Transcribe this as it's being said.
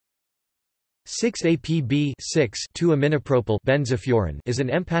6-APB 2-aminopropyl benzofuran is an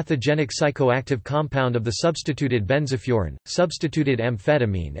empathogenic psychoactive compound of the substituted benzofuran, substituted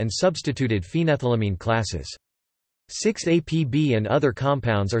amphetamine and substituted phenethylamine classes. 6-APB and other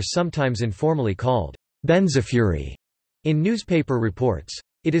compounds are sometimes informally called benzofury in newspaper reports.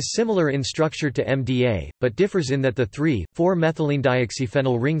 It is similar in structure to MDA, but differs in that the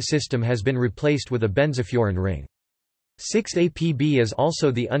 3,4-methylenedioxyphenyl ring system has been replaced with a benzofuran ring. 6-APB is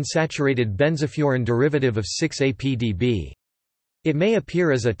also the unsaturated benzofuran derivative of 6-APDB. It may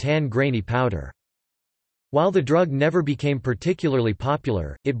appear as a tan grainy powder. While the drug never became particularly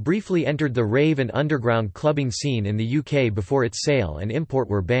popular, it briefly entered the rave and underground clubbing scene in the UK before its sale and import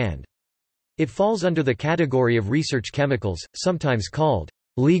were banned. It falls under the category of research chemicals, sometimes called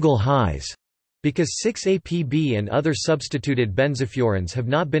legal highs, because 6-APB and other substituted benzofurans have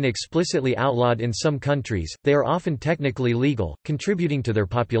not been explicitly outlawed in some countries. They are often technically legal, contributing to their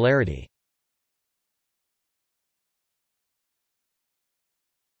popularity.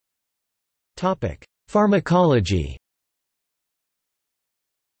 Topic: Pharmacology.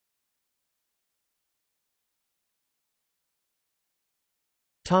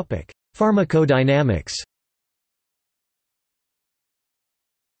 Topic: Pharmacodynamics.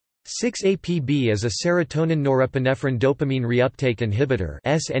 6-APB is a serotonin-norepinephrine dopamine reuptake inhibitor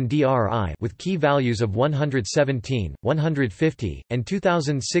 (SNDRI) with key values of 117, 150, and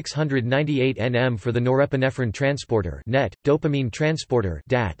 2698 nm for the norepinephrine transporter (NET), dopamine transporter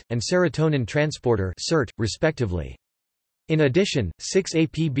 (DAT), and serotonin transporter (SERT), respectively. In addition,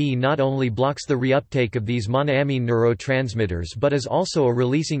 6-APB not only blocks the reuptake of these monoamine neurotransmitters but is also a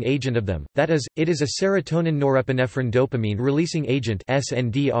releasing agent of them, that is, it is a serotonin-norepinephrine dopamine releasing agent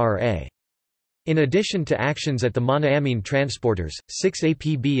 (SNDRA). In addition to actions at the monoamine transporters,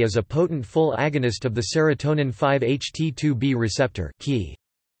 6-APB is a potent full agonist of the serotonin 5-HT2B receptor (key).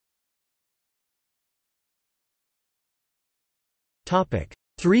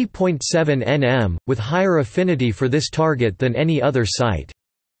 3.7 nm, with higher affinity for this target than any other site.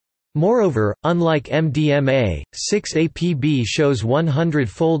 Moreover, unlike MDMA, 6-APB shows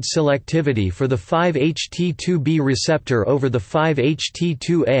 100-fold selectivity for the 5-HT2B receptor over the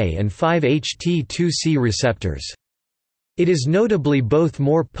 5-HT2A and 5-HT2C receptors. It is notably both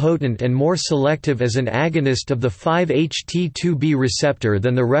more potent and more selective as an agonist of the 5-HT2B receptor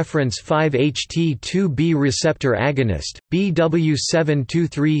than the reference 5-HT2B receptor agonist,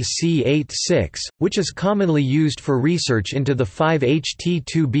 BW723C86, which is commonly used for research into the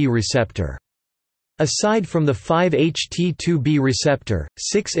 5-HT2B receptor. Aside from the 5-HT2B receptor,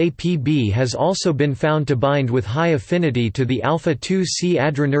 6-APB has also been found to bind with high affinity to the alpha-2C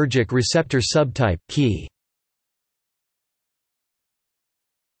adrenergic receptor subtype (key).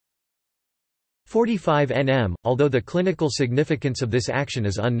 45 nm, although the clinical significance of this action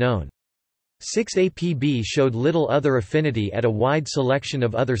is unknown. 6-APB showed little other affinity at a wide selection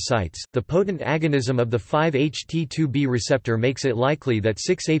of other sites. The potent agonism of the 5-HT2B receptor makes it likely that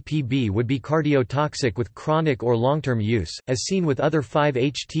 6-APB would be cardiotoxic with chronic or long-term use, as seen with other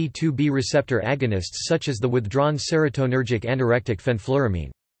 5-HT2B receptor agonists such as the withdrawn serotonergic anorectic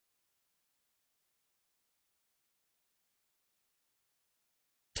fenfluramine.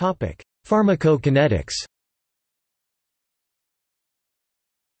 Pharmacokinetics.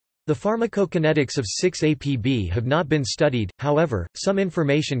 The pharmacokinetics of 6-APB have not been studied, however, some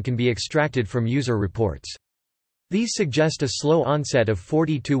information can be extracted from user reports. These suggest a slow onset of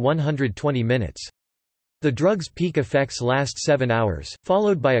 40 to 120 minutes. The drug's peak effects last 7 hours,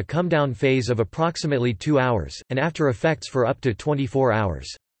 followed by a come-down phase of approximately 2 hours, and after effects for up to 24 hours.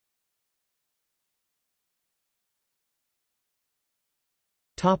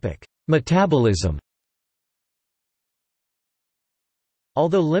 Metabolism.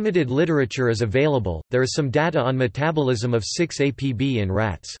 Although limited literature is available, there is some data on metabolism of 6-APB in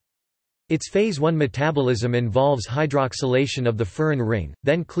rats. Its phase 1 metabolism involves hydroxylation of the furan ring,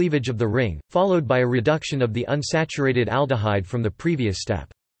 then cleavage of the ring, followed by a reduction of the unsaturated aldehyde from the previous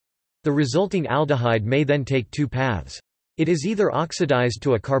step. The resulting aldehyde may then take two paths. It is either oxidized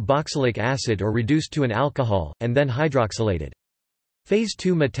to a carboxylic acid or reduced to an alcohol, and then hydroxylated. Phase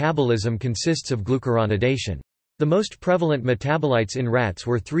 2 metabolism consists of glucuronidation. The most prevalent metabolites in rats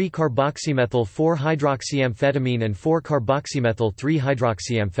were 3-carboxymethyl-4-hydroxyamphetamine and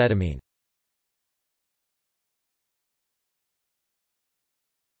 4-carboxymethyl-3-hydroxyamphetamine.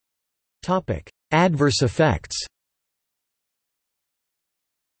 Adverse effects.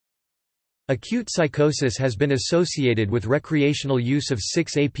 Acute psychosis has been associated with recreational use of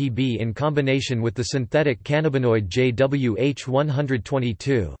 6-APB in combination with the synthetic cannabinoid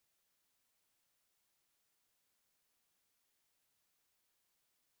JWH-122.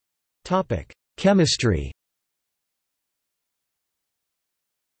 Chemistry.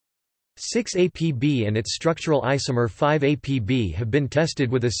 6-APB and its structural isomer 5-APB have been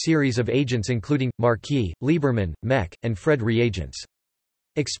tested with a series of agents including, Marquis, Lieberman, Mech, and Fred reagents.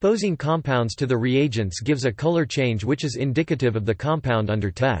 Exposing compounds to the reagents gives a color change which is indicative of the compound under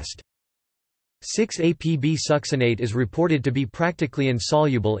test. 6-APB succinate is reported to be practically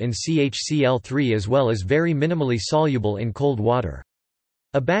insoluble in CHCl3 as well as very minimally soluble in cold water.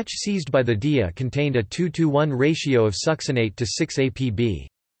 A batch seized by the DIA contained a 2:1 ratio of succinate to 6-APB.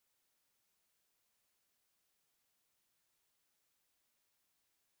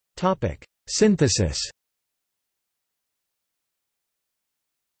 Synthesis.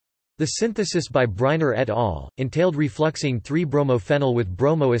 The synthesis by Breiner et al. Entailed refluxing 3-bromophenyl with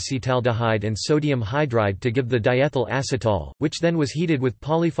bromoacetaldehyde and sodium hydride to give the diethyl acetal, which then was heated with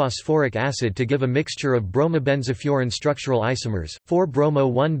polyphosphoric acid to give a mixture of bromobenzofuran structural isomers,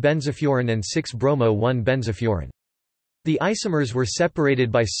 4-bromo-1-benzofuran and 6-bromo-1-benzofuran. The isomers were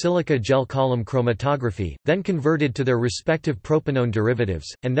separated by silica gel column chromatography, then converted to their respective propanone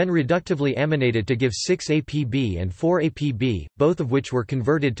derivatives, and then reductively aminated to give 6-APB and 4-APB, both of which were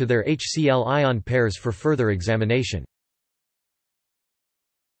converted to their HCl ion pairs for further examination.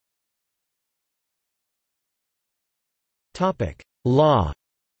 Law.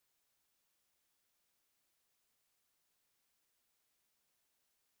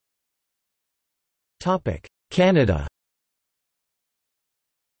 Canada.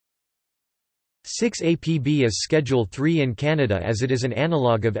 6-APB is Schedule 3 in Canada as it is an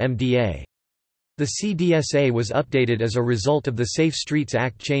analogue of MDA. The CDSA was updated as a result of the Safe Streets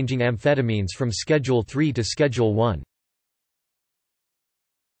Act changing amphetamines from Schedule 3 to Schedule 1.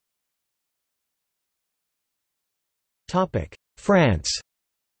 France.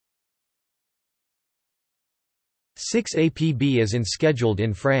 6-APB is unscheduled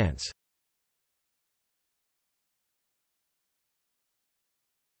in France.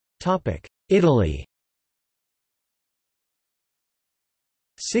 Italy.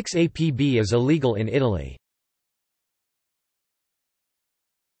 6-APB is illegal in Italy.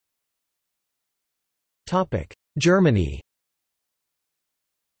 Germany.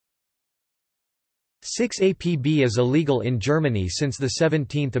 6-APB is illegal in Germany since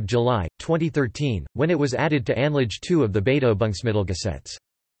 17 July, 2013, when it was added to Anlage 2 of the Betäubungsmittelgesetz.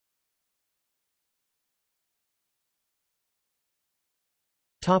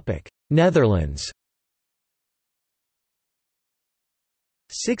 Netherlands.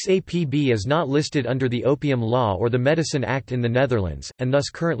 6-APB is not listed under the Opium Law or the Medicine Act in the Netherlands, and thus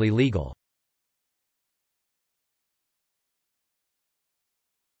currently legal.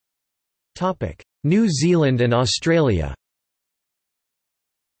 New Zealand and Australia.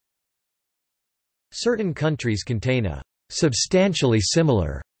 Certain countries contain a substantially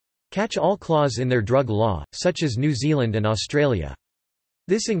similar catch-all clause in their drug law, such as New Zealand and Australia.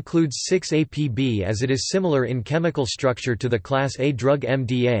 This includes 6-APB as it is similar in chemical structure to the Class A drug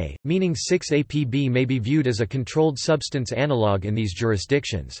MDA, meaning 6-APB may be viewed as a controlled substance analogue in these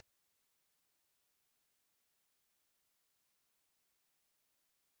jurisdictions.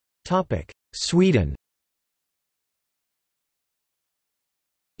 Sweden.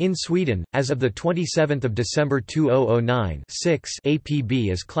 In Sweden, as of 27 December 2009, 6-APB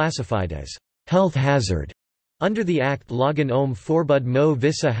is classified as health hazard under the Act Lagen om Förbud mo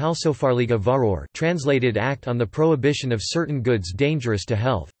vissa hälsofarliga varor, translated Act on the Prohibition of Certain Goods Dangerous to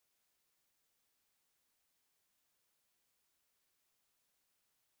Health.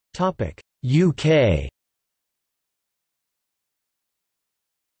 UK.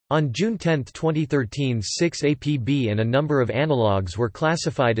 On June 10, 2013, 6-APB and a number of analogues were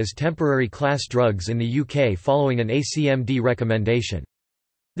classified as temporary class drugs in the UK following an ACMD recommendation.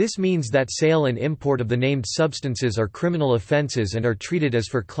 This means that sale and import of the named substances are criminal offences and are treated as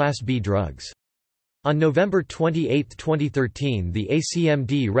for Class B drugs. On November 28, 2013, the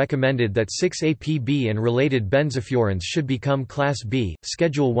ACMD recommended that 6-APB and related benzofurans should become Class B,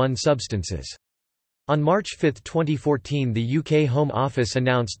 Schedule 1 substances. On March 5, 2014, the UK Home Office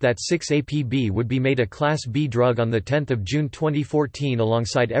announced that 6-APB would be made a Class B drug on 10 June 2014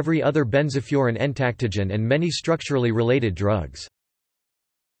 alongside every other benzofuran entactogen and many structurally related drugs.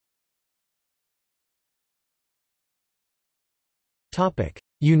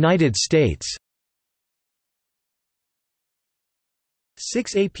 United States.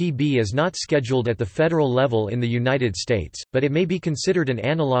 6-APB is not scheduled at the federal level in the United States, but it may be considered an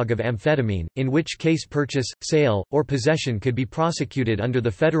analog of amphetamine, in which case purchase, sale, or possession could be prosecuted under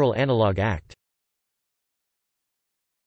the Federal Analog Act.